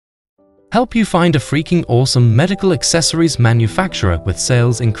help you find a freaking awesome medical accessories manufacturer with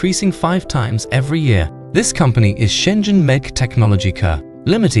sales increasing 5 times every year. This company is Shenzhen Meg Technology Co.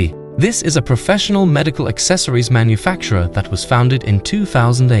 Limited. This is a professional medical accessories manufacturer that was founded in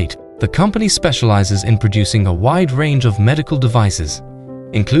 2008. The company specializes in producing a wide range of medical devices,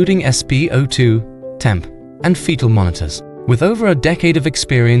 including SpO2, temp, and fetal monitors. With over a decade of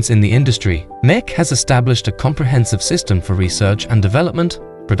experience in the industry, Meg has established a comprehensive system for research and development,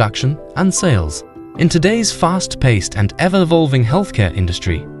 production, and sales. In today's fast-paced and ever-evolving healthcare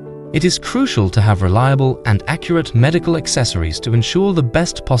industry, it is crucial to have reliable and accurate medical accessories to ensure the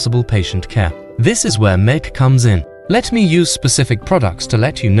best possible patient care. This is where Meg comes in. Let me use specific products to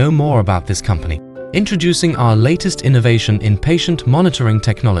let you know more about this company. Introducing our latest innovation in patient monitoring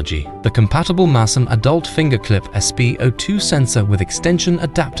technology, the compatible MASM adult fingerclip SpO2 sensor with extension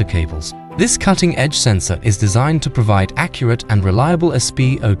adapter cables. This cutting-edge sensor is designed to provide accurate and reliable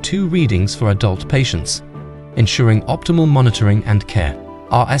SpO2 readings for adult patients, ensuring optimal monitoring and care.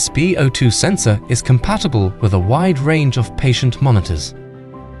 Our SpO2 sensor is compatible with a wide range of patient monitors,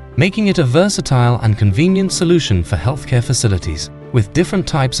 making it a versatile and convenient solution for healthcare facilities. With different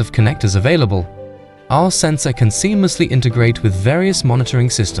types of connectors available, our sensor can seamlessly integrate with various monitoring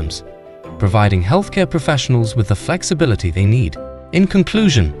systems, providing healthcare professionals with the flexibility they need. In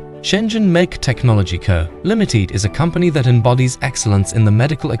conclusion, Shenzhen Meg Technology Co. Limited is a company that embodies excellence in the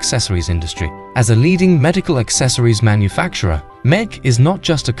medical accessories industry. As a leading medical accessories manufacturer, Meg is not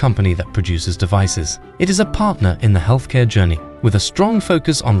just a company that produces devices. It is a partner in the healthcare journey. With a strong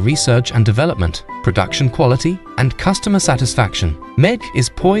focus on research and development, production quality, and customer satisfaction, Meg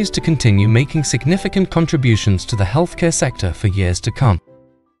is poised to continue making significant contributions to the healthcare sector for years to come.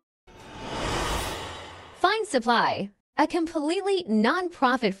 FindSupply, a completely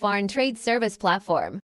non-profit foreign trade service platform,